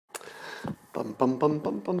Bum bum bum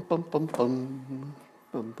bum bum bum bum bum.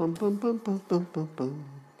 Bum bum bum bum bum bum bum bum.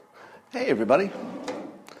 Hey everybody.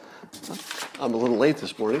 I'm a little late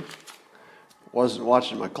this morning. Wasn't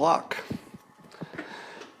watching my clock.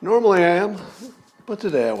 Normally I am, but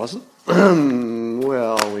today I wasn't.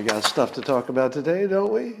 Well, we got stuff to talk about today,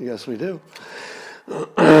 don't we? Yes, we do.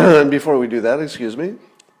 And before we do that, excuse me,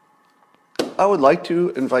 I would like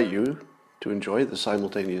to invite you to enjoy the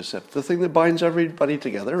simultaneous sip, the thing that binds everybody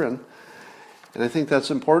together, and I think that's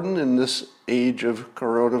important in this age of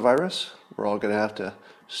coronavirus. We're all going to have to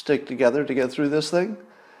stick together to get through this thing.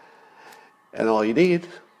 And all you need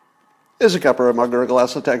is a cup or a mug or a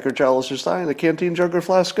glass, a tankard, chalice or stein, a canteen, jug or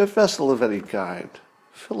flask, a vessel of any kind.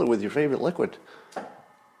 Fill it with your favorite liquid.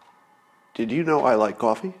 Did you know I like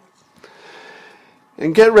coffee?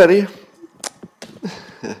 And get ready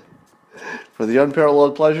for the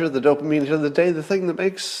unparalleled pleasure, the dopamine hit of the day, the thing that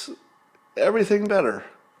makes everything better,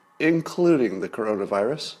 including the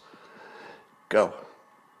coronavirus. Go.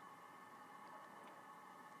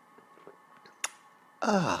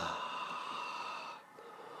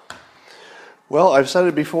 Well, I've said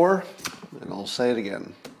it before, and I'll say it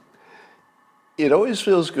again. It always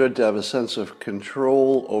feels good to have a sense of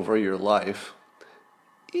control over your life,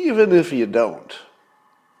 even if you don't.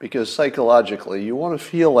 Because psychologically, you want to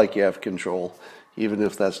feel like you have control, even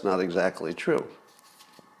if that's not exactly true.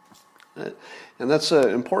 And that's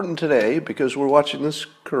important today because we're watching this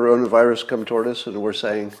coronavirus come toward us and we're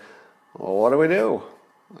saying, well, what do we do?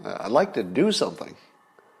 I'd like to do something,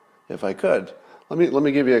 if I could. Let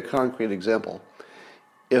me give you a concrete example.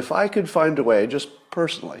 If I could find a way, just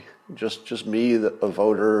personally, just me, a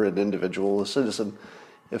voter, an individual, a citizen,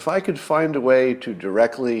 if I could find a way to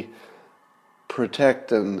directly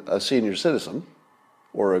protect a senior citizen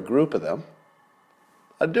or a group of them,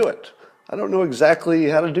 I'd do it. I don't know exactly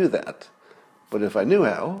how to do that, but if I knew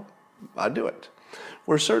how, I'd do it.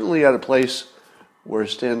 We're certainly at a place where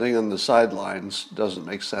standing on the sidelines doesn't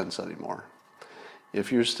make sense anymore.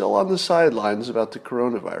 If you're still on the sidelines about the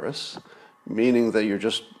coronavirus, meaning that you're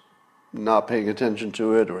just not paying attention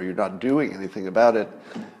to it or you're not doing anything about it,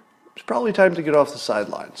 it's probably time to get off the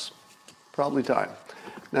sidelines. Probably time.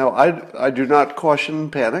 Now, I do not caution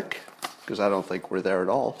panic, because I don't think we're there at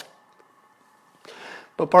all.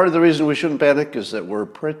 But part of the reason we shouldn't panic is that we're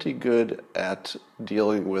pretty good at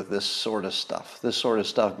dealing with this sort of stuff. This sort of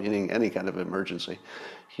stuff meaning any kind of emergency.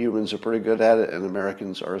 Humans are pretty good at it, and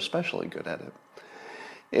Americans are especially good at it.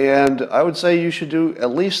 And I would say you should do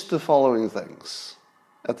at least the following things.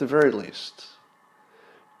 At the very least,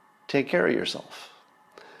 take care of yourself.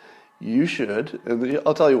 You should, and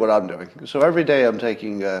I'll tell you what I'm doing. So every day I'm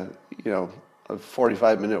taking a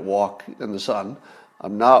 45-minute walk in the sun.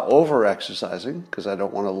 I'm not over-exercising because I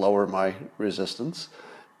don't want to lower my resistance,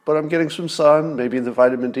 but I'm getting some sun. Maybe the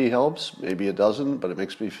vitamin D helps, maybe it doesn't, but it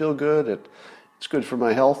makes me feel good. It's good for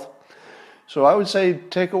my health. So I would say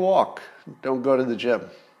take a walk. Don't go to the gym.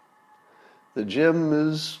 The gym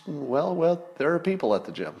is, well, there are people at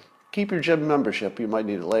the gym. Keep your gym membership. You might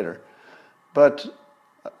need it later. But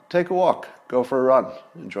take a walk. Go for a run.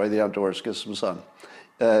 Enjoy the outdoors. Get some sun.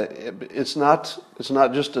 It's not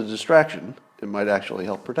just a distraction. It might actually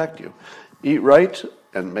help protect you. Eat right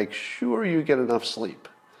and make sure you get enough sleep.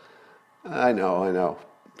 I know.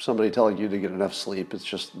 Somebody telling you to get enough sleep, it's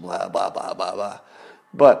just blah, blah, blah, blah, blah.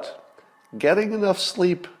 But getting enough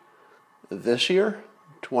sleep this year,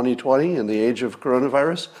 2020, in the age of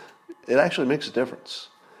coronavirus, it actually makes a difference.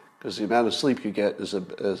 Because the amount of sleep you get is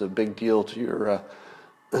a big deal to your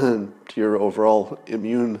to your overall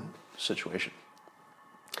immune situation.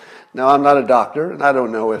 Now, I'm not a doctor, and I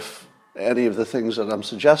don't know if any of the things that I'm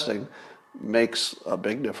suggesting makes a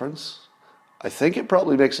big difference. I think it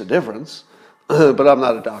probably makes a difference, but I'm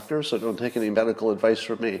not a doctor, so don't take any medical advice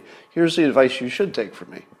from me. Here's the advice you should take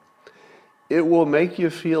from me. It will make you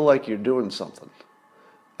feel like you're doing something.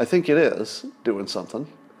 I think it is doing something,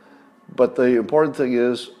 but the important thing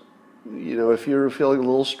is, if you're feeling a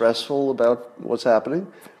little stressful about what's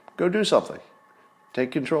happening, go do something.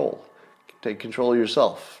 Take control. Take control of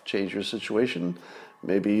yourself. Change your situation.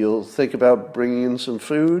 Maybe you'll think about bringing in some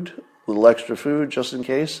food, a little extra food just in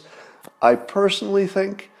case. I personally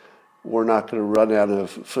think we're not going to run out of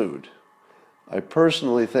food. I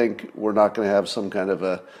personally think we're not going to have some kind of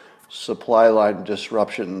a supply line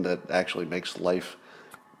disruption that actually makes life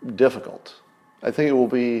difficult. I think it will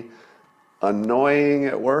be annoying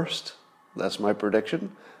at worst. That's my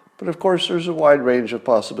prediction. But of course, there's a wide range of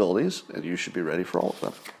possibilities, and you should be ready for all of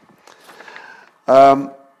them.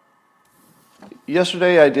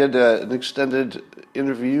 Yesterday I did an extended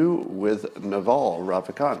interview with Naval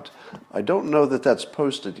Ravikant. I don't know that that's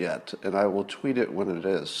posted yet, and I will tweet it when it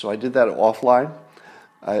is. So I did that offline.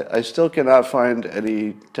 I still cannot find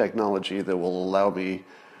any technology that will allow me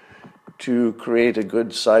to create a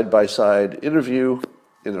good side-by-side interview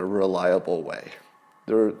in a reliable way.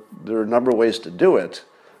 There are a number of ways to do it,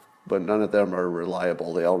 but none of them are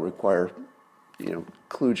reliable. They all require,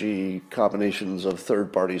 kludgy combinations of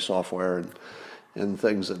third-party software and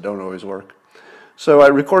things that don't always work. So I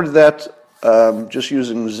recorded that just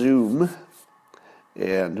using Zoom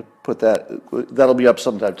and put that'll be up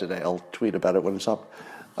sometime today. I'll tweet about it when it's up.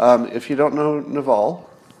 If you don't know Naval,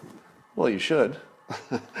 well, you should.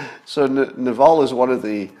 So Naval is one of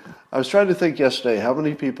I was trying to think yesterday how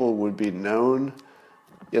many people would be known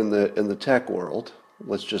in the tech world.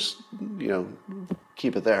 Let's just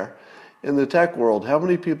keep it there. In the tech world, how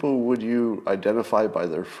many people would you identify by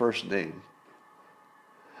their first name?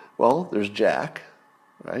 Well, there's Jack,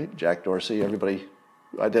 right? Jack Dorsey. Everybody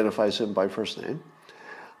identifies him by first name.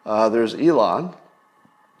 There's Elon.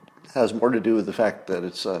 It has more to do with the fact that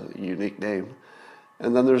it's a unique name.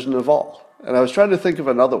 And then there's Naval. And I was trying to think of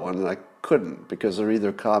another one, and I couldn't because they're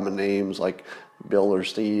either common names like Bill or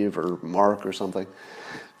Steve or Mark or something.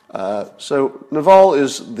 So Naval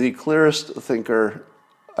is the clearest thinker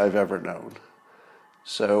I've ever known.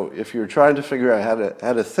 So if you're trying to figure out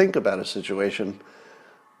how to think about a situation,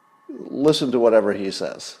 listen to whatever he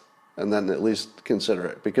says, and then at least consider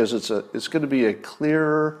it, because it's going to be a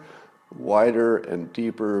clearer, wider, and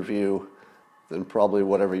deeper view than probably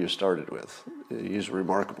whatever you started with. He's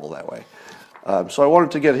remarkable that way. So I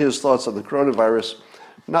wanted to get his thoughts on the coronavirus,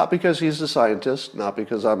 not because he's a scientist, not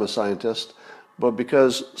because I'm a scientist, but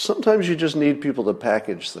because sometimes you just need people to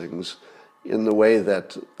package things in the way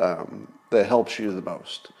that helps you the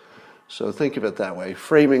most. So think of it that way,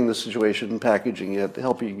 framing the situation, packaging it,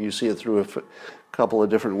 helping you see it through a couple of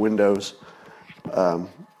different windows,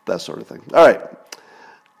 that sort of thing. All right.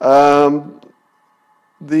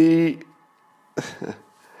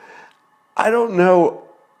 I don't know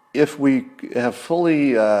if we have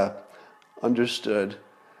fully understood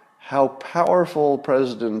how powerful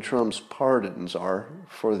President Trump's pardons are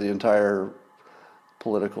for the entire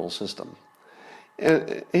political system.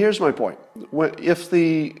 And here's my point.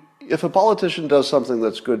 If a politician does something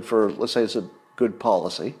that's good for, let's say it's a good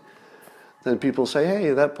policy, then people say,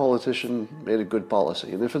 hey, that politician made a good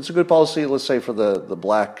policy. And if it's a good policy, let's say for the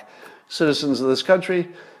black citizens of this country,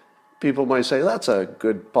 people might say, that's a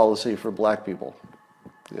good policy for black people.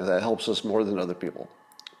 That helps us more than other people.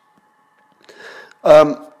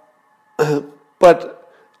 But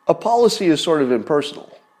a policy is sort of impersonal.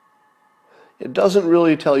 It doesn't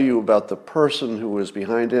really tell you about the person who was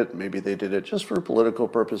behind it. Maybe they did it just for political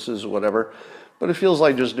purposes or whatever, but it feels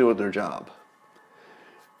like just doing their job.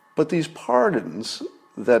 But these pardons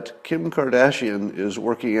that Kim Kardashian is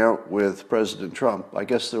working out with President Trump, I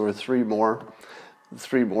guess there were three more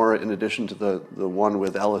in addition to the one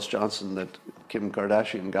with Alice Johnson that Kim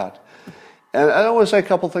Kardashian got. And I want to say a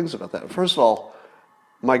couple things about that. First of all,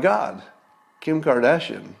 my God, Kim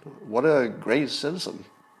Kardashian, what a great citizen.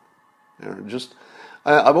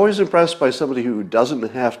 I'm always impressed by somebody who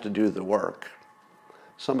doesn't have to do the work,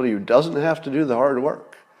 somebody who doesn't have to do the hard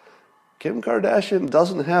work. Kim Kardashian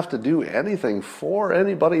doesn't have to do anything for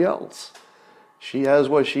anybody else. She has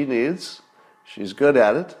what she needs. She's good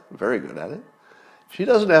at it, very good at it. She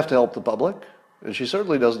doesn't have to help the public, and she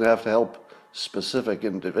certainly doesn't have to help specific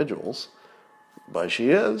individuals, but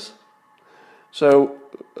she is. So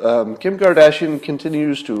Kim Kardashian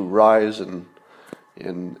continues to rise and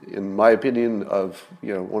in my opinion, of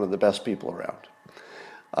one of the best people around.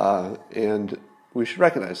 And we should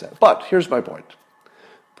recognize that. But here's my point.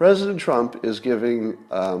 President Trump is giving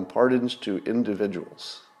pardons to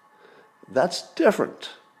individuals. That's different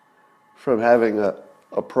from having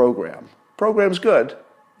a program. Program's good.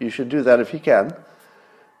 You should do that if you can.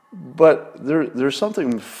 But there's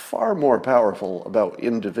something far more powerful about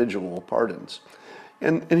individual pardons.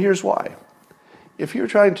 And here's why. If you're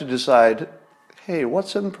trying to decide, hey,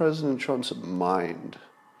 what's in President Trump's mind?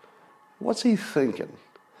 What's he thinking?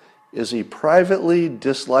 Is he privately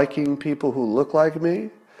disliking people who look like me?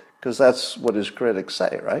 Because that's what his critics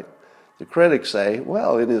say, right? The critics say,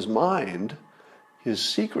 well, in his mind, his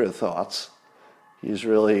secret thoughts, he's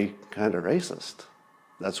really kind of racist.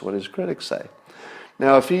 That's what his critics say.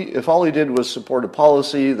 Now, if all he did was support a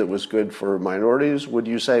policy that was good for minorities, would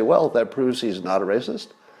you say, well, that proves he's not a racist?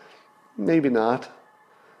 Maybe not.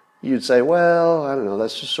 You'd say, well, I don't know,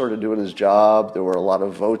 that's just sort of doing his job. There were a lot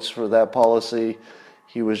of votes for that policy.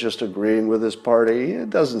 He was just agreeing with his party.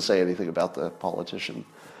 It doesn't say anything about the politician.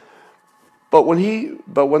 But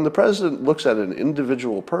when the president looks at an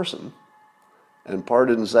individual person and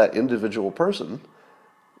pardons that individual person,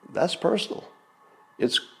 that's personal.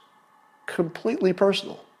 It's completely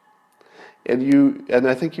personal. And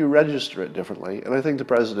I think you register it differently. And I think the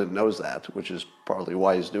president knows that, which is partly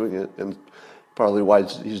why he's doing it and partly why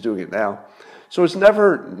he's doing it now. So it's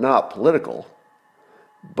never not political,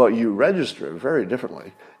 but you register it very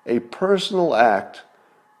differently. A personal act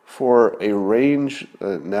for a range,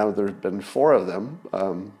 now there have been four of them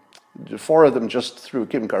just through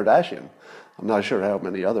Kim Kardashian. I'm not sure how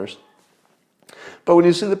many others. But when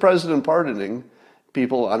you see the president pardoning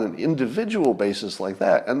people on an individual basis like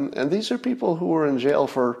that, and these are people who were in jail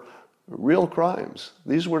for real crimes.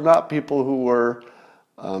 These were not people who were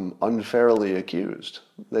unfairly accused.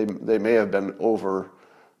 They may have been over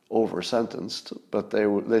sentenced, but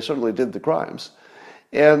they certainly did the crimes.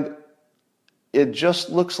 And it just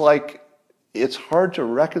looks like it's hard to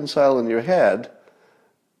reconcile in your head,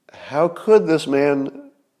 how could this man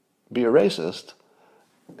be a racist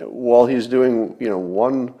while he's doing,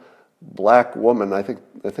 one black woman, I think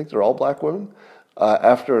they're all black women,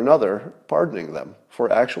 after another, pardoning them for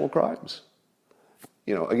actual crimes.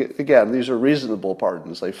 Again, these are reasonable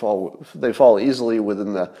pardons. They fall easily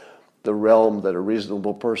within the realm that a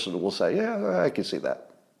reasonable person will say, yeah, I can see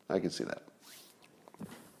that. I can see that.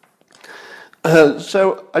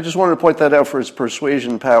 So I just wanted to point that out for its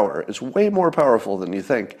persuasion power. It's way more powerful than you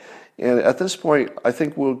think. And at this point, I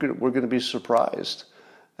think we're going to be surprised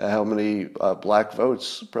at how many black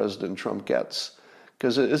votes President Trump gets.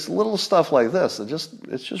 Because it's little stuff like this.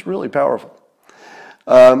 It's just really powerful.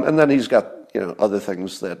 And then he's got other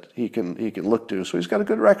things that he can look to. So he's got a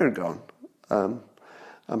good record going. I'm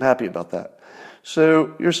happy about that.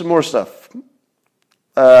 So here's some more stuff.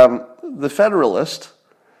 The Federalist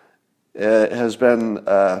has been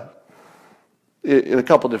in a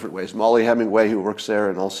couple different ways. Molly Hemingway, who works there,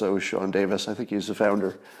 and also Sean Davis. I think he's a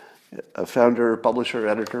founder, publisher,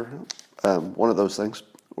 editor, one of those things,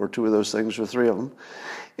 or two of those things, or three of them.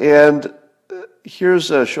 And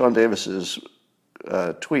here's Sean Davis's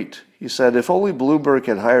tweet. He said, "If only Bloomberg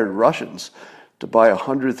had hired Russians to buy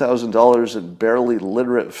 $100,000 in barely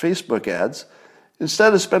literate Facebook ads,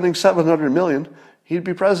 instead of spending $700 million, he'd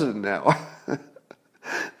be president now."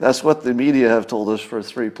 That's what the media have told us for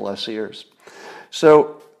 3+ years.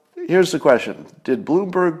 So here's the question. Did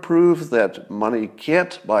Bloomberg prove that money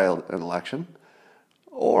can't buy an election?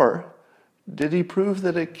 Or did he prove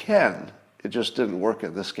that it can? It just didn't work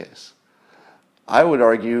in this case. I would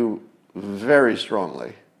argue very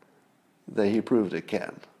strongly that he proved it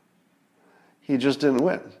can. He just didn't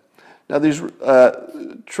win. Now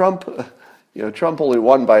Trump only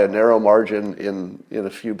won by a narrow margin in a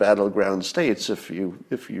few battleground states, if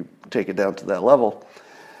you take it down to that level.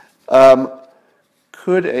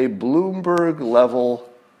 Could a Bloomberg level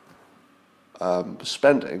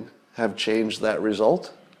spending have changed that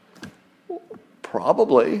result?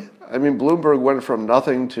 Probably. I mean, Bloomberg went from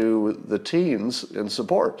nothing to the teens in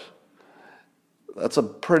support. That's a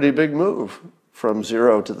pretty big move, from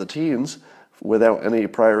zero to the teens, without any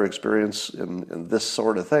prior experience in this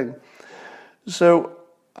sort of thing. So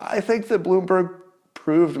I think that Bloomberg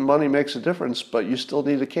proved money makes a difference, but you still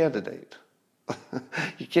need a candidate.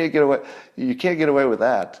 You can't get away with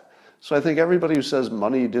that. So I think everybody who says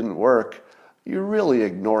money didn't work, you're really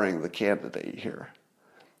ignoring the candidate here.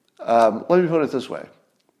 Let me put it this way.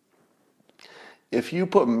 If you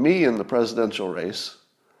put me in the presidential race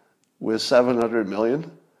with $700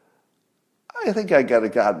 million, I think I could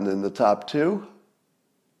have gotten in the top two.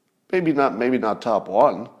 Maybe not top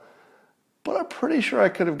one, but I'm pretty sure I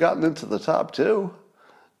could have gotten into the top two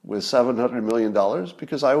with $700 million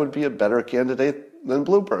because I would be a better candidate than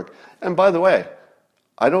Bloomberg. And by the way,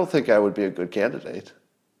 I don't think I would be a good candidate.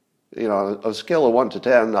 On a scale of 1 to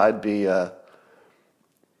 10, I'd be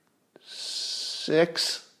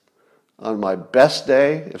 6 on my best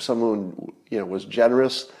day. If someone was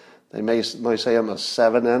generous, they might say I'm a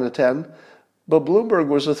 7 and a 10. But Bloomberg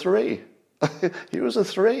was a 3. He was a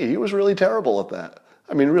 3. He was really terrible at that.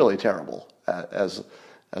 I mean, really terrible as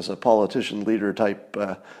a politician, leader type,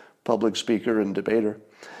 public speaker and debater.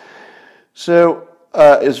 So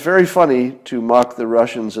it's very funny to mock the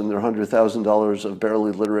Russians and their $100,000 of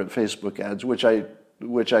barely literate Facebook ads, which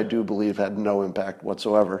I do believe had no impact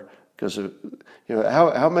whatsoever. Because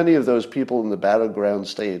how many of those people in the battleground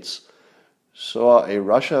states saw a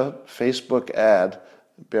Russia Facebook ad,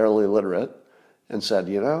 barely literate, and said,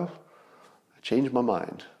 I changed my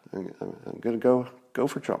mind. I'm going to go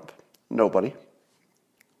for Trump. Nobody.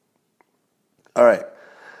 All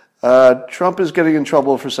right. Trump is getting in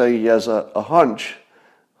trouble for saying he has a hunch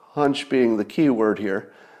being the key word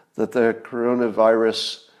here, that the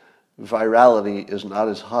coronavirus virality is not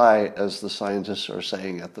as high as the scientists are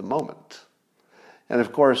saying at the moment. And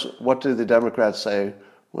of course, what do the Democrats say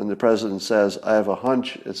when the president says, I have a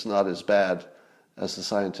hunch it's not as bad as the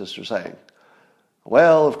scientists are saying?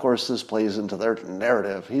 Well, of course, this plays into their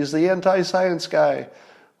narrative. He's the anti-science guy.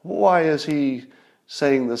 Why is he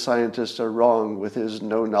saying the scientists are wrong with his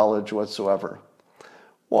no knowledge whatsoever?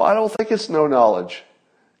 Well, I don't think it's no knowledge,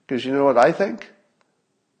 because you know what I think?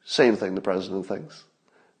 Same thing the president thinks.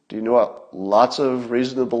 Do you know what lots of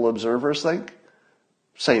reasonable observers think?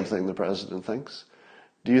 Same thing the president thinks.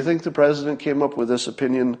 Do you think the president came up with this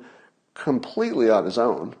opinion completely on his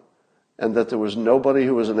own, and that there was nobody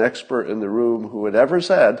who was an expert in the room who had ever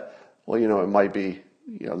said, well, it might be,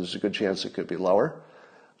 there's a good chance it could be lower?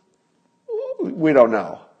 We don't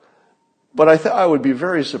know. But I would be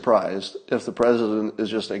very surprised if the president is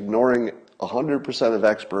just ignoring 100% of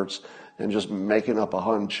experts and just making up a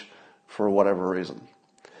hunch for whatever reason.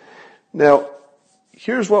 Now,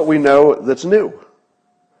 here's what we know that's new.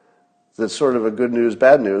 That's sort of a good news,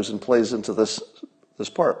 bad news, and plays into this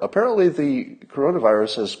part. Apparently, the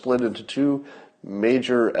coronavirus has split into two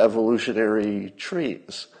major evolutionary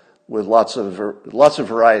trees with lots of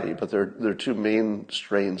variety, but they're two main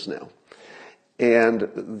strains now. And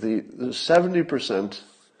the 70%,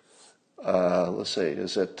 let's see,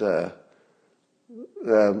 is it? I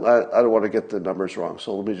don't want to get the numbers wrong,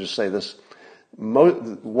 so let me just say this.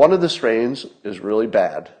 One of the strains is really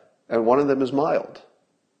bad, and one of them is mild.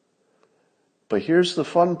 But here's the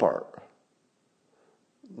fun part.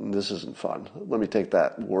 This isn't fun. Let me take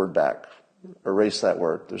that word back. Erase that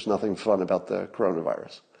word. There's nothing fun about the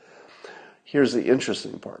coronavirus. Here's the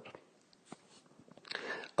interesting part.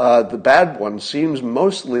 The bad one seems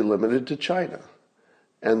mostly limited to China,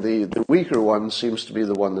 and the weaker one seems to be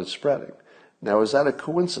the one that's spreading. Now, is that a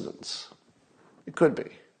coincidence? It could be.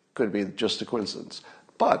 It could be just a coincidence.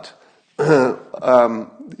 But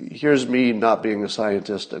here's me not being a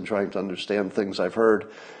scientist and trying to understand things I've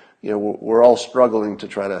heard. We're all struggling to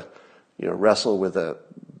try to, wrestle with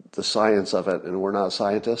the science of it, and we're not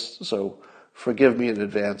scientists. So forgive me in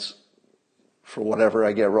advance for whatever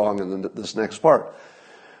I get wrong in this next part.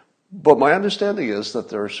 But my understanding is that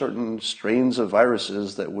there are certain strains of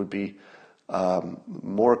viruses that would be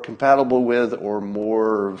more compatible with or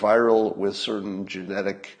more viral with certain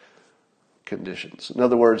genetic conditions. In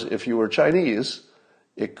other words, if you were Chinese,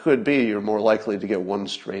 it could be you're more likely to get one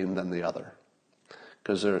strain than the other.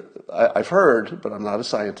 Because I've heard, but I'm not a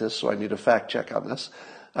scientist, so I need a fact check on this.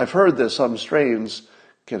 I've heard that some strains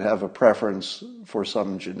can have a preference for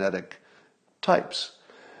some genetic types.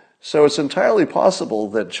 So it's entirely possible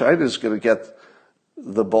that China's going to get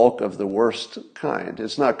the bulk of the worst kind.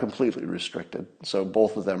 It's not completely restricted, so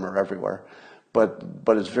both of them are everywhere. But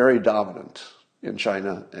it's very dominant in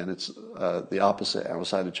China, and it's the opposite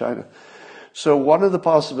outside of China. So one of the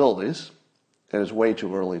possibilities, and it's way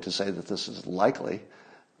too early to say that this is likely,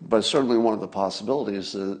 but certainly one of the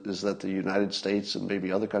possibilities is that the United States and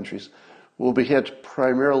maybe other countries will be hit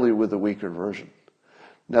primarily with the weaker version.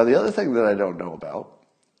 Now, the other thing that I don't know about,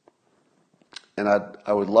 and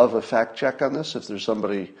I would love a fact check on this, if there's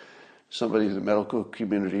somebody in the medical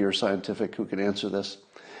community or scientific who can answer this.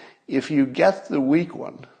 If you get the weak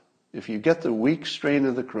one, if you get the weak strain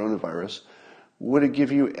of the coronavirus, would it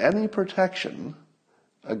give you any protection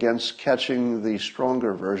against catching the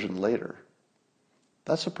stronger version later?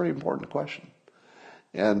 That's a pretty important question.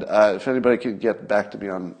 And if anybody could get back to me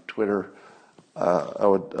on Twitter, I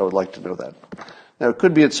would like to know that. Now, it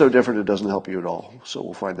could be it's so different it doesn't help you at all, so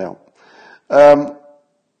we'll find out.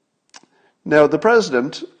 Now, the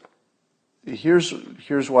president, here's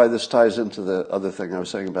why this ties into the other thing I was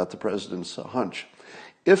saying about the president's hunch.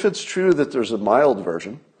 If it's true that there's a mild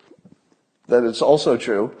version, then it's also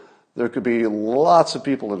true there could be lots of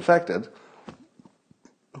people infected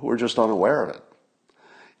who are just unaware of it.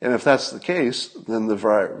 And if that's the case, then the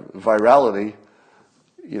virality,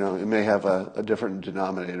 it may have a different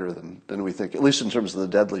denominator than we think, at least in terms of the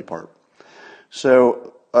deadly part.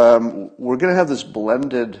 So we're going to have this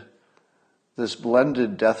blended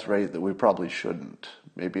death rate that we probably shouldn't.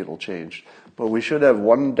 Maybe it'll change. But we should have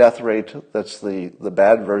one death rate that's the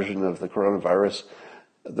bad version of the coronavirus,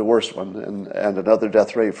 the worst one, and another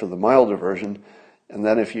death rate for the milder version. And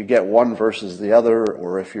then if you get one versus the other,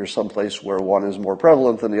 or if you're someplace where one is more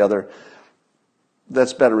prevalent than the other,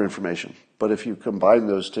 that's better information. But if you combine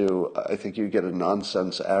those two, I think you get a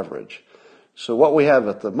nonsense average. So what we have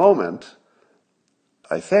at the moment,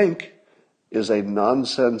 I think, is a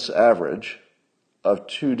nonsense average of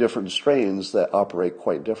two different strains that operate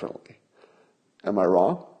quite differently. Am I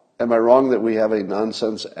wrong? Am I wrong that we have a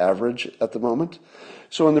nonsense average at the moment?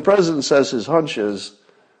 So when the president says his hunch is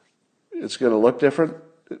it's going to look different,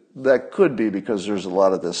 that could be because there's a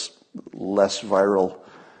lot of this less viral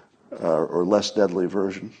or less deadly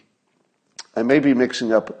version. I may be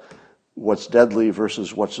mixing up what's deadly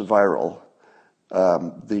versus what's viral.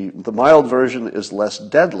 The mild version is less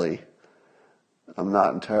deadly. I'm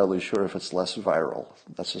not entirely sure if it's less viral.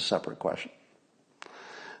 That's a separate question.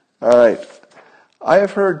 All right. I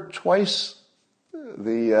have heard twice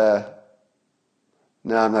no,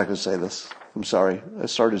 I'm not going to say this. I'm sorry. I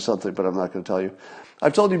started something, but I'm not going to tell you.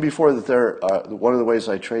 I've told you before that one of the ways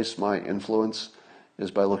I trace my influence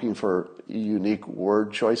is by looking for unique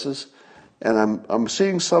word choices. And I'm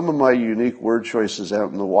seeing some of my unique word choices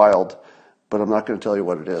out in the wild, but I'm not going to tell you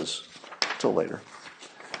what it is until later.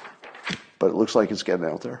 But it looks like it's getting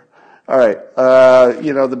out there. All right.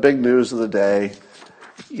 The big news of the day.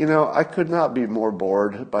 I could not be more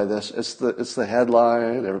bored by this. It's the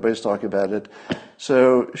headline. Everybody's talking about it.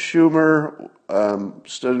 So Schumer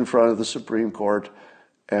stood in front of the Supreme Court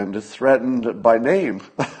and threatened by name,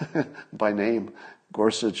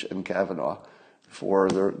 Gorsuch and Kavanaugh,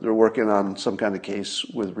 they're working on some kind of case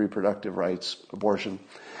with reproductive rights, abortion.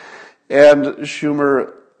 And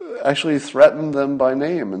Schumer actually threatened them by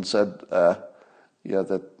name and said, that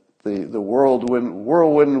the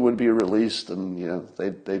whirlwind would be released and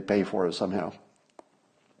they'd pay for it somehow.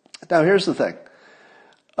 Now here's the thing.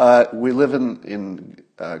 We live in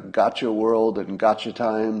gotcha world and gotcha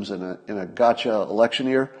times in a gotcha election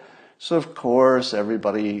year. So of course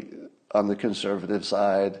everybody on the conservative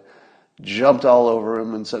side jumped all over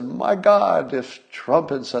him and said, my God, if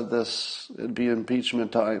Trump had said this, it'd be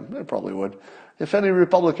impeachment time. It probably would. If any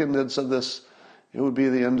Republican had said this, it would be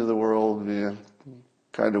the end of the world. Yeah,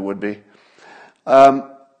 kind of would be.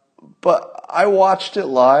 But I watched it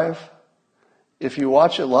live. If you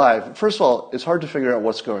watch it live, first of all, it's hard to figure out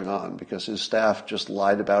what's going on because his staff just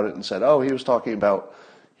lied about it and said, oh, he was talking about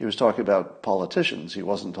politicians. He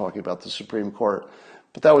wasn't talking about the Supreme Court.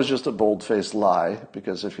 But that was just a bold-faced lie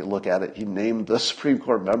because if you look at it, he named the Supreme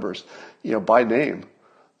Court members, by name.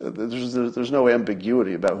 There's no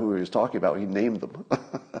ambiguity about who he was talking about. He named them.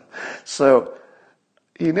 So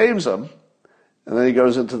he names them, and then he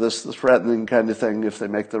goes into this threatening kind of thing if they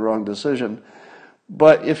make the wrong decision.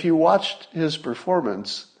 But if you watched his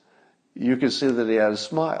performance, you could see that he had a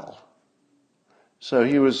smile. So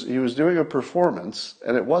he was doing a performance,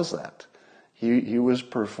 and it was that. He was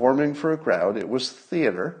performing for a crowd. It was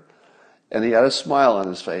theater, and he had a smile on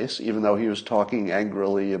his face, even though he was talking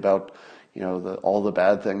angrily about all the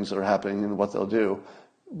bad things that are happening and what they'll do.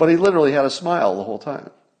 But he literally had a smile the whole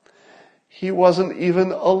time. He wasn't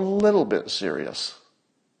even a little bit serious.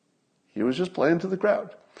 He was just playing to the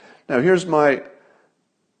crowd. Now here's my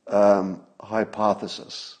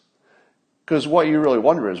hypothesis. Because what you really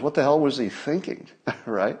wonder is, what the hell was he thinking,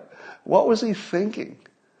 right? What was he thinking?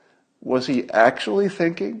 Was he actually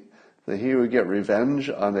thinking that he would get revenge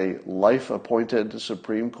on a life-appointed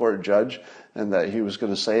Supreme Court judge and that he was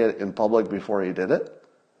going to say it in public before he did it?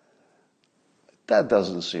 That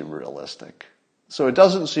doesn't seem realistic. So it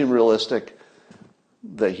doesn't seem realistic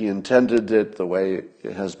that he intended it the way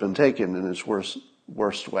it has been taken in its worst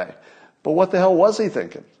way. But what the hell was he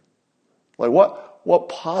thinking? Like what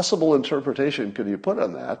possible interpretation could you put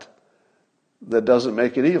on that doesn't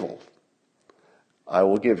make it evil? I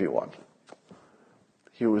will give you one.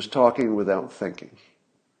 He was talking without thinking.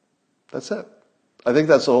 That's it. I think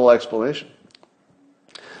that's the whole explanation.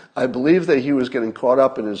 I believe that he was getting caught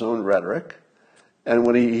up in his own rhetoric. And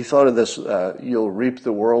when he thought of this, you'll reap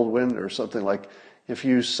the whirlwind, or something like, if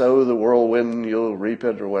you sow the whirlwind, you'll reap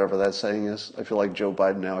it, or whatever that saying is. I feel like Joe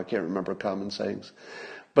Biden now. I can't remember common sayings.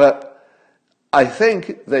 But I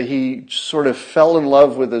think that he sort of fell in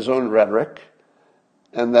love with his own rhetoric.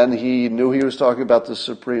 And then he knew he was talking about the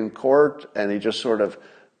Supreme Court, and he just sort of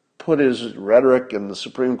put his rhetoric and the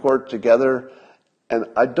Supreme Court together. And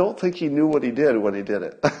I don't think he knew what he did when he did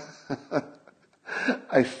it.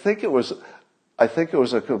 I think it was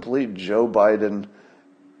a complete Joe Biden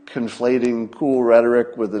conflating cool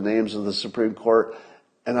rhetoric with the names of the Supreme Court.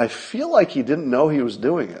 And I feel like he didn't know he was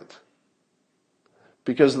doing it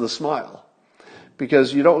because of the smile.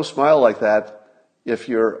 Because you don't smile like that if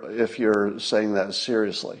you're saying that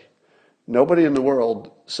seriously. Nobody in the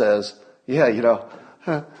world says, yeah,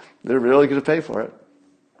 they're really going to pay for it.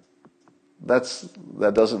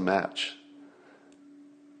 That doesn't match.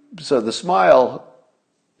 So the smile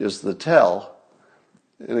is the tell.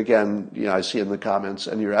 And again, I see in the comments,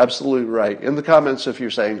 and you're absolutely right. In the comments, if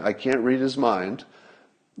you're saying, I can't read his mind,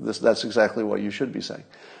 that's exactly what you should be saying.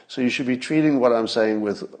 So you should be treating what I'm saying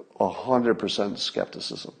with 100%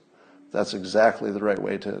 skepticism. that's exactly the right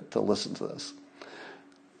way to listen to this.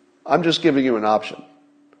 I'm just giving you an option.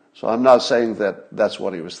 So I'm not saying that that's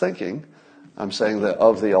what he was thinking. I'm saying that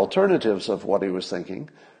of the alternatives of what he was thinking,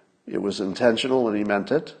 it was intentional and he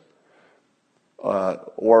meant it,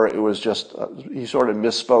 or it was just he sort of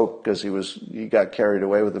misspoke because he got carried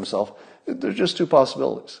away with himself. There's just two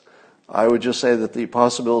possibilities. I would just say that the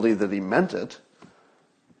possibility that he meant it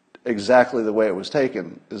exactly the way it was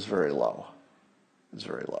taken is very low. It's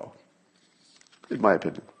very low, in my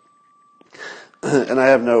opinion. And I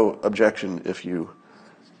have no objection if you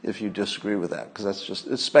disagree with that, because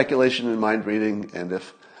it's speculation and mind reading, and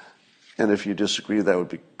if you disagree, that would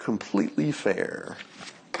be completely fair.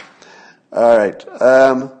 All right.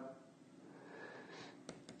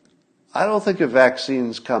 I don't think a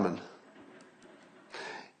vaccine's coming.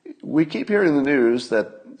 We keep hearing in the news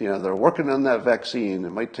that they're working on that vaccine.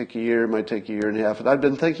 It might take a year, it might take a year and a half. And I've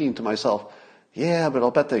been thinking to myself, yeah, but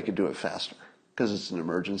I'll bet they could do it faster because it's an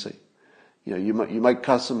emergency. You might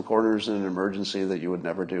cut some corners in an emergency that you would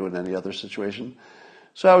never do in any other situation.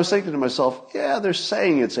 So I was thinking to myself, yeah, they're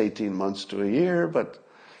saying it's 18 months to a year, but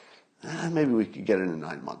maybe we could get it in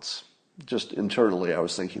 9 months. Just internally, I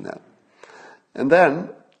was thinking that. And then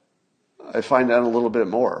I find out a little bit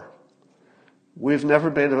more. We've never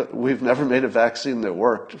made a vaccine that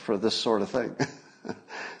worked for this sort of thing.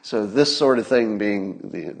 So this sort of thing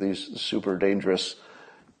being these super dangerous,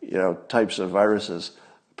 types of viruses.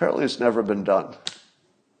 Apparently it's never been done.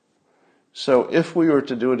 So if we were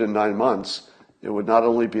to do it in 9 months, it would not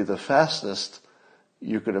only be the fastest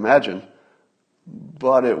you could imagine,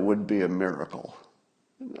 but it would be a miracle.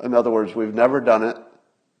 In other words, we've never done it.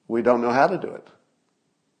 We don't know how to do it.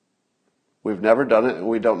 We've never done it and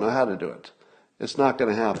we don't know how to do it. It's not going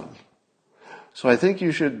to happen. So I think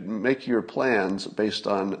you should make your plans based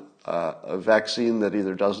on a vaccine that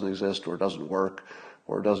either doesn't exist or doesn't work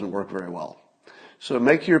very well. So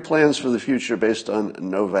make your plans for the future based on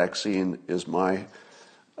no vaccine is my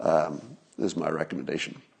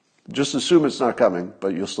recommendation. Just assume it's not coming,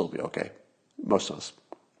 but you'll still be okay. Most of us.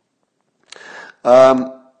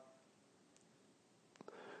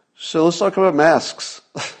 So let's talk about masks.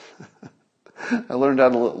 I learned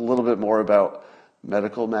out a little bit more about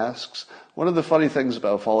medical masks. One of the funny things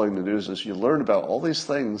about following the news is you learn about all these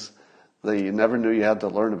things that you never knew you had to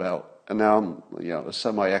learn about. And now I'm, a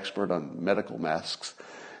semi-expert on medical masks.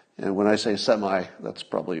 And when I say semi, that's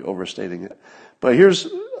probably overstating it. But here's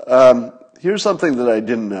something that I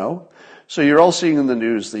didn't know. So you're all seeing in the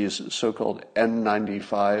news these so-called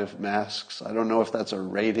N95 masks. I don't know if that's a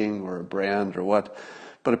rating or a brand or what.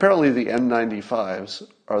 But apparently the N95s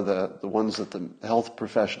are the ones that the health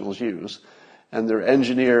professionals use. And they're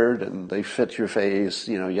engineered and they fit your face.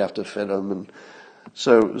 You have to fit them. And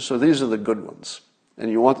so these are the good ones. And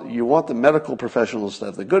you want the medical professionals to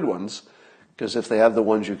have the good ones, because if they have the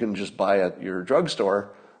ones you can just buy at your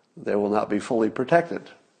drugstore, they will not be fully protected,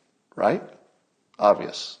 right?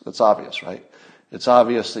 Obvious. That's obvious, right? It's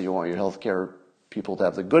obvious that you want your healthcare people to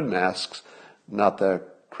have the good masks, not the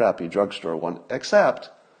crappy drugstore one, except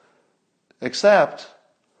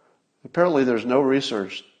apparently there's no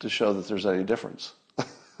research to show that there's any difference.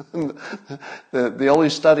 The only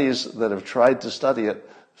studies that have tried to study it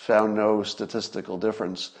found no statistical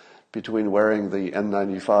difference between wearing the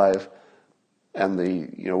N95 and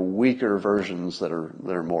the weaker versions that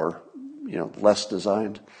are more less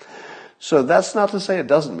designed. So that's not to say it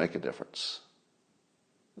doesn't make a difference.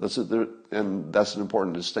 And that's an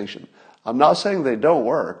important distinction. I'm not saying they don't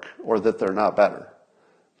work or that they're not better.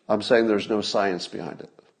 I'm saying there's no science behind it.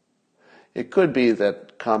 It could be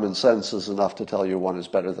that common sense is enough to tell you one is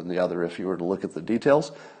better than the other if you were to look at the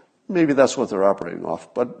details. Maybe that's what they're operating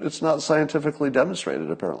off, but it's not scientifically demonstrated,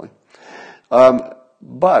 apparently.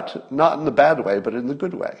 But not in the bad way, but in the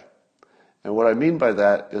good way. And what I mean by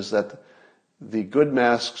that is that the good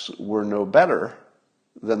masks were no better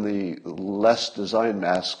than the less designed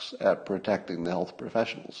masks at protecting the health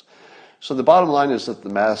professionals. So the bottom line is that the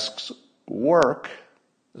masks work,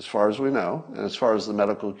 as far as we know, and as far as the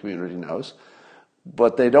medical community knows,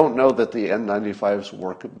 but they don't know that the N95s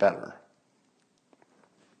work better.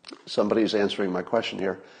 Somebody's answering my question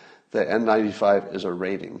here. The N95 is a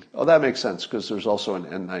rating. Oh, that makes sense, because there's also an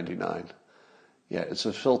N99. Yeah, it's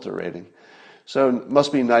a filter rating. So it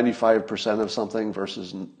must be 95% of something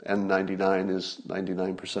versus N99 is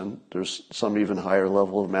 99%. There's some even higher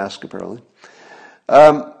level of mask, apparently.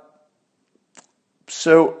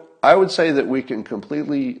 So I would say that we can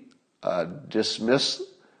completely dismiss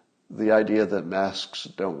the idea that masks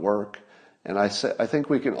don't work. And I think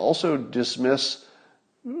we can also dismiss,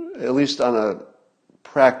 at least on a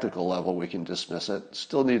practical level, we can dismiss it.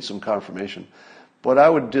 Still need some confirmation. But I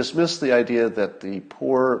would dismiss the idea that the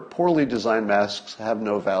poorly designed masks have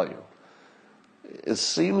no value. It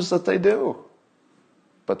seems that they do,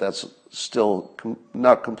 but that's still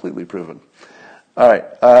not completely proven. All right.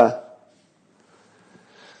 I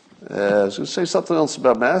was going to say something else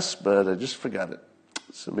about masks, but I just forgot it.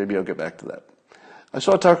 So maybe I'll get back to that. I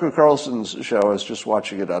saw Tucker Carlson's show. I was just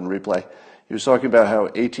watching it on replay. He was talking about how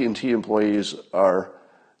AT&T employees are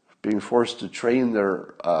being forced to train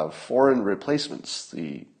their foreign replacements.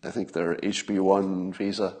 I think they're HB1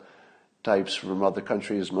 visa types from other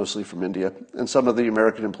countries, mostly from India. And some of the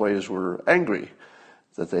American employees were angry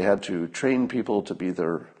that they had to train people to be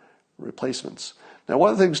their replacements. Now,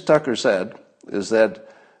 one of the things Tucker said is that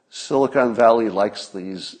Silicon Valley likes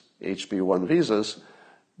these HB1 visas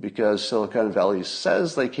because Silicon Valley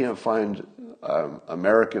says they can't find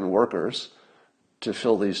American workers to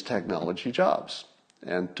fill these technology jobs.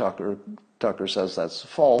 And Tucker says that's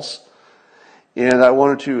false. And I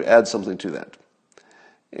wanted to add something to that.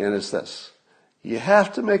 And it's this. You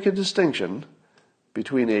have to make a distinction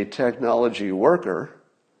between a technology worker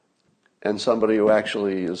and somebody who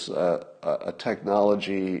actually is a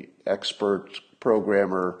technology expert,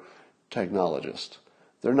 programmer, technologist.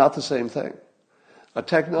 They're not the same thing. A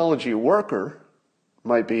technology worker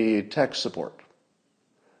might be tech support,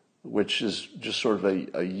 which is just sort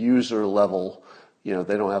of a user level, they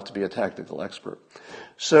don't have to be a technical expert.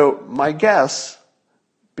 So my guess,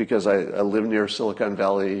 because I live near Silicon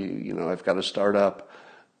Valley, I've got a startup,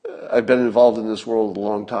 I've been involved in this world a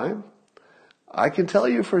long time, I can tell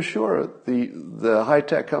you for sure the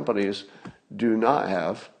high-tech companies do not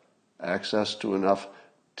have access to enough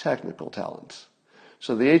technical talents.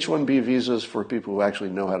 So the H-1B visas for people who actually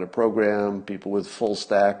know how to program, people with full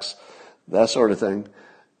stacks, that sort of thing,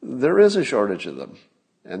 there is a shortage of them.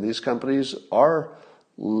 And these companies are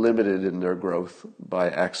limited in their growth by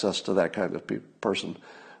access to that kind of person.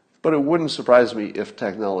 But it wouldn't surprise me if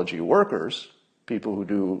technology workers, people who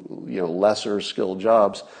do lesser skilled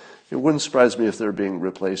jobs, it wouldn't surprise me if they're being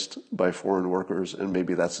replaced by foreign workers, and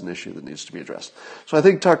maybe that's an issue that needs to be addressed. So I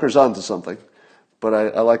think Tucker's onto something, but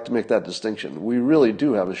I like to make that distinction. We really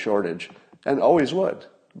do have a shortage, and always would.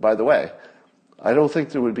 By the way, I don't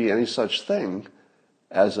think there would be any such thing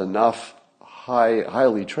as enough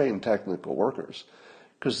highly trained technical workers,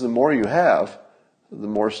 because the more you have, the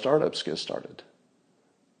more startups get started.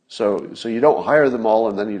 So you don't hire them all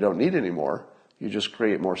and then you don't need any more. You just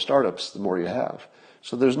create more startups the more you have.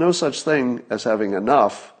 So there's no such thing as having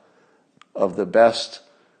enough of the best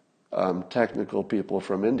technical people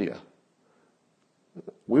from India.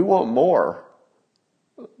 We want more,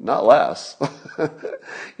 not less.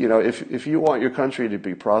 If you want your country to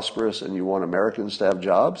be prosperous and you want Americans to have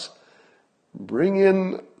jobs, bring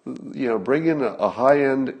in a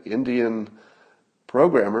high-end Indian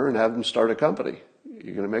programmer and have them start a company.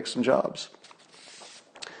 You're going to make some jobs.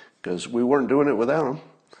 Because we weren't doing it without them.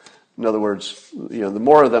 In other words, the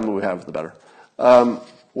more of them we have, the better.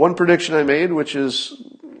 One prediction I made, which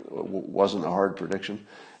wasn't a hard prediction,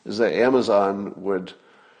 is that Amazon would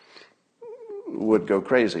go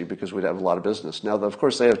crazy because we'd have a lot of business. Now, of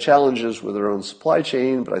course, they have challenges with their own supply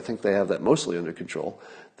chain, but I think they have that mostly under control.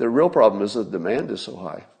 The real problem is the demand is so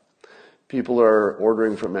high. People are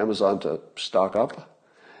ordering from Amazon to stock up,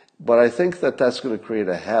 but I think that that's going to create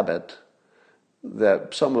a habit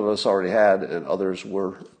that some of us already had and others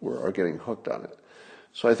are getting hooked on it.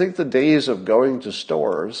 So I think the days of going to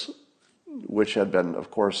stores, which had been, of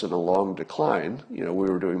course, in a long decline, we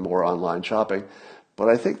were doing more online shopping, but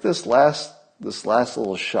I think this last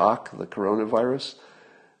little shock, the coronavirus,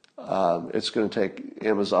 it's going to take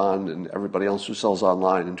Amazon and everybody else who sells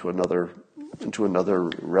online into another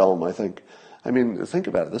realm, I think. I mean, think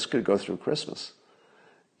about it. This could go through Christmas.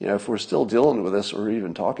 If we're still dealing with this or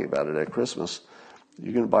even talking about it at Christmas,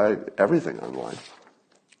 you're going to buy everything online.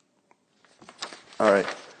 All right.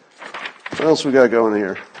 What else we got going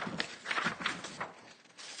here?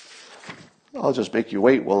 I'll just make you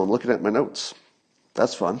wait while I'm looking at my notes.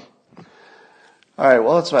 That's fun. All right.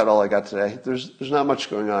 Well, that's about all I got today. There's not much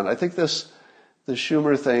going on. I think the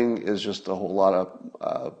Schumer thing is just a whole lot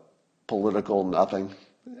of political nothing.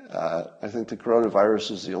 I think the coronavirus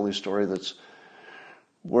is the only story that's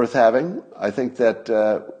worth having. I think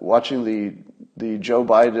that watching the Joe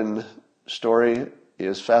Biden story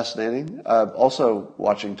is fascinating. Also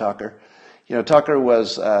watching Tucker. Tucker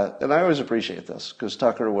was, and I always appreciate this, because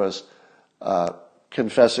Tucker was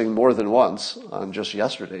confessing more than once on just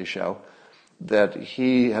yesterday's show that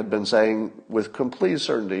he had been saying with complete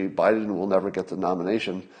certainty Biden will never get the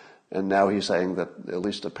nomination, and now he's saying that, at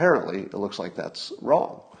least apparently, it looks like that's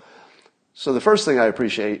wrong. So the first thing I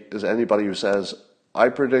appreciate is anybody who says, I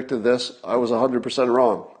predicted this. I was 100%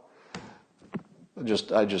 wrong.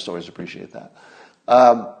 I just always appreciate that.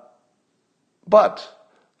 But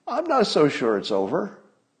I'm not so sure it's over.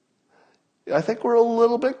 I think we're a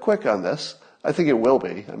little bit quick on this. I think it will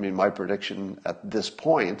be. I mean, my prediction at this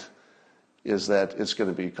point is that it's going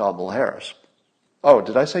to be Kamala Harris. Oh,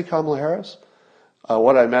 did I say Kamala Harris?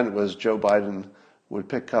 What I meant was Joe Biden would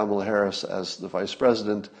pick Kamala Harris as the vice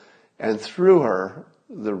president, and through her,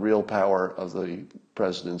 the real power of the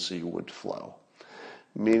presidency would flow.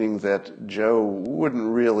 Meaning that Joe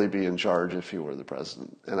wouldn't really be in charge if he were the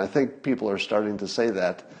president. And I think people are starting to say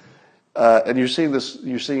that. And you're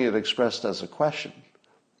seeing it expressed as a question,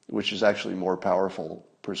 which is actually more powerful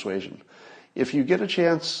persuasion. If you get a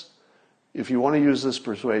chance, if you want to use this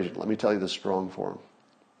persuasion, let me tell you the strong form.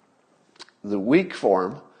 The weak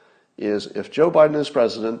form is if Joe Biden is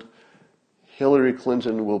president, Hillary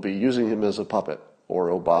Clinton will be using him as a puppet, or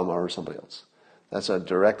Obama or somebody else. That's a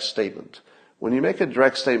direct statement. When you make a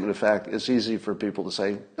direct statement of fact, it's easy for people to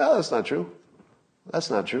say, no, that's not true. That's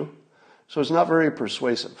not true. So it's not very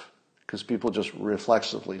persuasive, because people just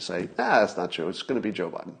reflexively say, that's not true. It's going to be Joe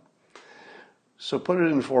Biden. So put it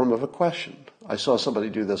in the form of a question. I saw somebody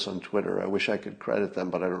do this on Twitter. I wish I could credit them,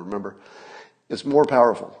 but I don't remember. It's more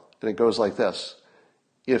powerful, and it goes like this.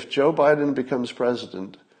 If Joe Biden becomes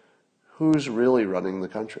president, who's really running the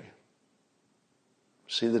country?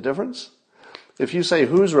 See the difference? If you say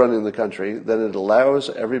who's running the country, then it allows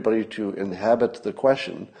everybody to inhabit the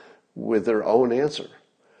question with their own answer.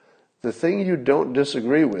 The thing you don't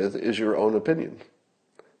disagree with is your own opinion.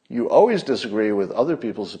 You always disagree with other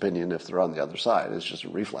people's opinion if they're on the other side. It's just a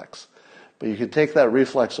reflex. But you can take that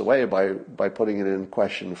reflex away by putting it in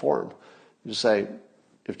question form. You say,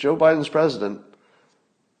 if Joe Biden's president,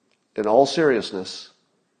 in all seriousness,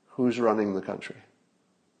 who's running the country?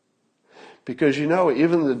 Because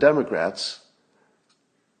even the Democrats,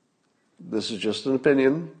 this is just an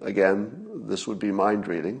opinion, again, this would be mind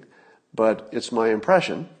reading, but it's my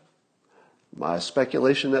impression, my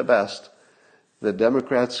speculation at best, the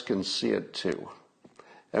Democrats can see it too.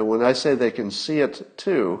 And when I say they can see it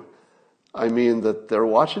too, I mean that they're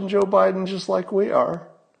watching Joe Biden just like we are,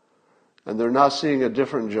 and they're not seeing a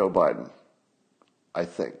different Joe Biden, I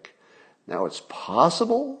think. Now, it's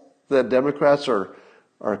possible that Democrats are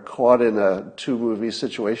caught in a two-movie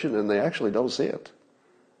situation and they actually don't see it.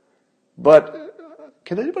 But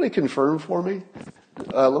can anybody confirm for me?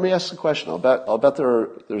 Let me ask the question. I'll bet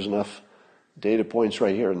there's enough data points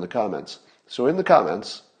right here in the comments. So in the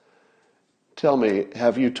comments, tell me,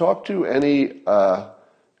 have you talked to any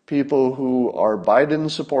people who are Biden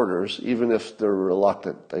supporters, even if they're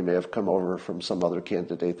reluctant? They may have come over from some other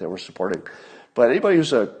candidate they were supporting. But anybody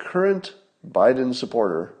who's a current Biden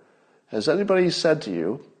supporter, has anybody said to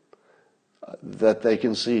you that they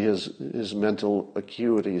can see his mental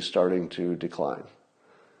acuity starting to decline?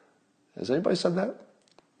 Has anybody said that?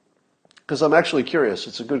 Because I'm actually curious.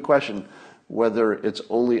 It's a good question whether it's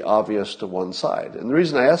only obvious to one side. And the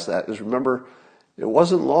reason I ask that is, remember, it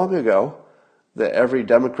wasn't long ago that every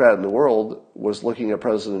Democrat in the world was looking at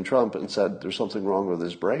President Trump and said there's something wrong with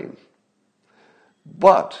his brain.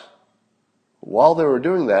 But while they were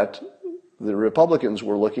doing that, the Republicans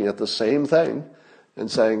were looking at the same thing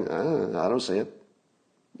and saying, I don't see it.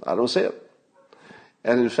 I don't see it.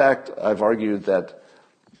 And in fact, I've argued that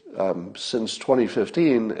since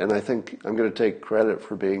 2015, and I think I'm going to take credit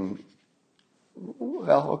for being,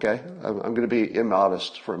 well, okay, I'm going to be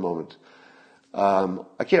immodest for a moment.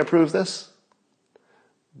 I can't prove this,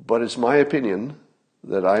 but it's my opinion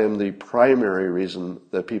that I am the primary reason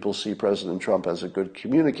that people see President Trump as a good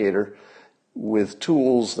communicator with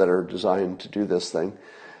tools that are designed to do this thing,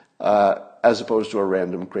 as opposed to a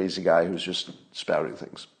random crazy guy who's just spouting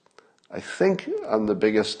things. I think I'm the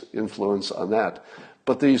biggest influence on that.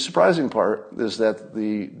 But the surprising part is that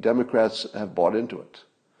the Democrats have bought into it.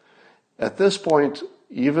 At this point,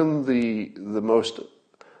 even the most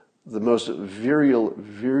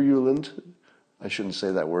virulent, I shouldn't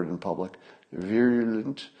say that word in public,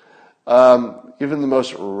 virulent, even the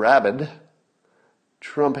most rabid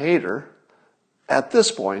Trump hater, at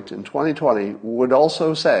this point in 2020, would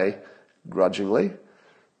also say, grudgingly,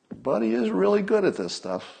 but he is really good at this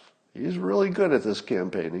stuff. He's really good at this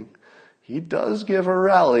campaigning. He does give a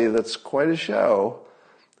rally that's quite a show.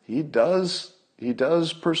 He does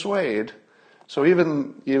persuade. So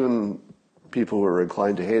even people who are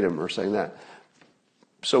inclined to hate him are saying that.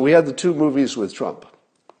 So we had the two movies with Trump.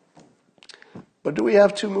 But do we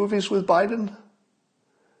have two movies with Biden?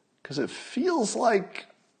 Because it feels like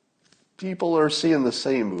people are seeing the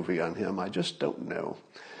same movie on him. I just don't know.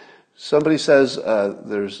 Somebody says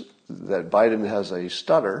there's that Biden has a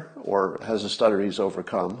stutter, or has a stutter he's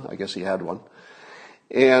overcome. I guess he had one.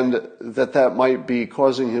 And that might be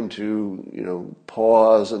causing him to,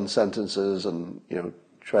 pause in sentences and,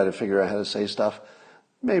 try to figure out how to say stuff.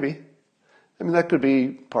 Maybe. I mean, that could be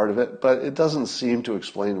part of it, but it doesn't seem to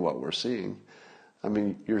explain what we're seeing. I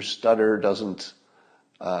mean, your stutter doesn't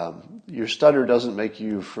make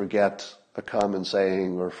you forget a common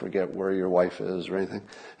saying or forget where your wife is or anything.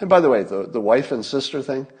 And by the way, the wife and sister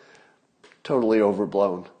thing, totally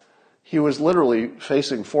overblown. He was literally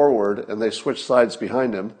facing forward and they switched sides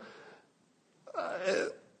behind him.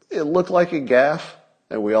 It looked like a gaffe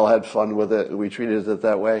and we all had fun with it. We treated it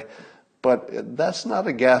that way. But that's not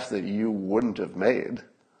a gaffe that you wouldn't have made.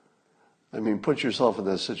 I mean, put yourself in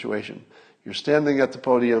this situation. You're standing at the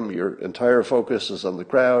podium. Your entire focus is on the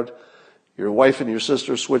crowd. Your wife and your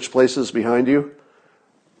sister switch places behind you.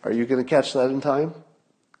 Are you going to catch that in time?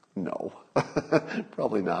 No,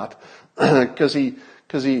 probably not. Because he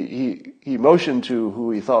motioned to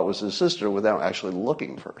who he thought was his sister without actually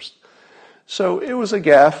looking first. So it was a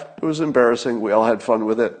gaffe. It was embarrassing. We all had fun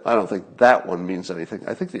with it. I don't think that one means anything.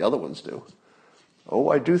 I think the other ones do. Oh,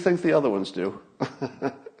 I do think the other ones do.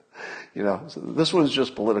 So this one's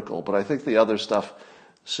just political, but I think the other stuff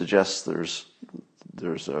suggests there's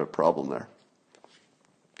a problem there.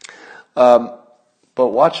 But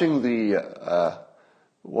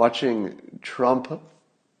watching Trump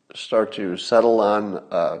start to settle on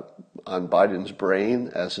Biden's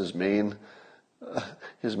brain as his main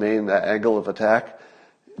angle of attack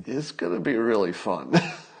is going to be really fun.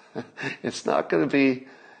 It's not going to be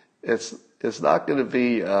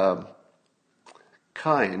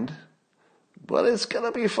kind, but it's going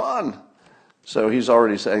to be fun. So he's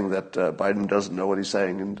already saying that Biden doesn't know what he's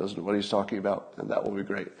saying and doesn't know what he's talking about, and that will be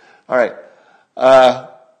great. All right.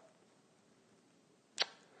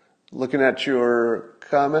 Looking at your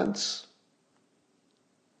comments.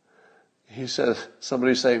 He says,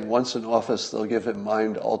 somebody's saying once in office they'll give him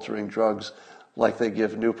mind-altering drugs like they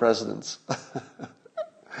give new presidents.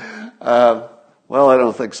 Well, I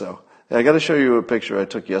don't think so. I got to show you a picture I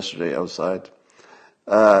took yesterday outside.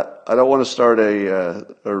 I don't want to start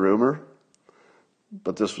a rumor,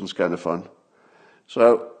 but this one's kind of fun.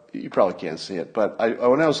 So you probably can't see it, but I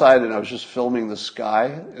went outside and I was just filming the sky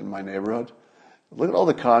in my neighborhood. Look at all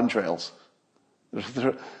the contrails.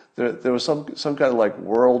 There was some kind of like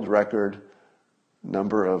world record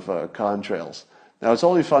number of contrails. Now it's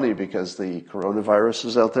only funny because the coronavirus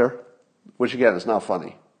is out there, which again is not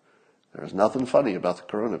funny. There's nothing funny about the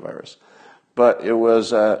coronavirus. But it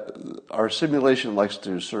was, our simulation likes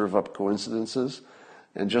to serve up coincidences.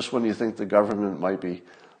 And just when you think the government might be,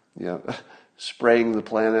 spraying the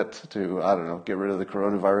planet to, I don't know, get rid of the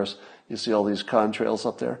coronavirus, you see all these contrails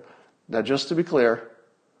up there. Now, just to be clear,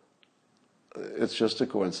 it's just a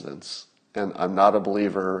coincidence. And I'm not a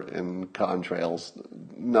believer in contrails,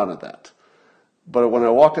 none of that. But when I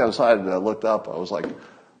walked outside and I looked up, I was like,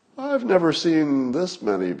 I've never seen this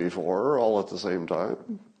many before, all at the same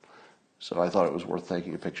time. So I thought it was worth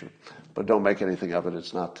taking a picture. But don't make anything of it.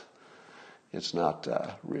 It's not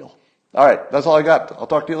real. All right, that's all I got. I'll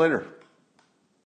talk to you later.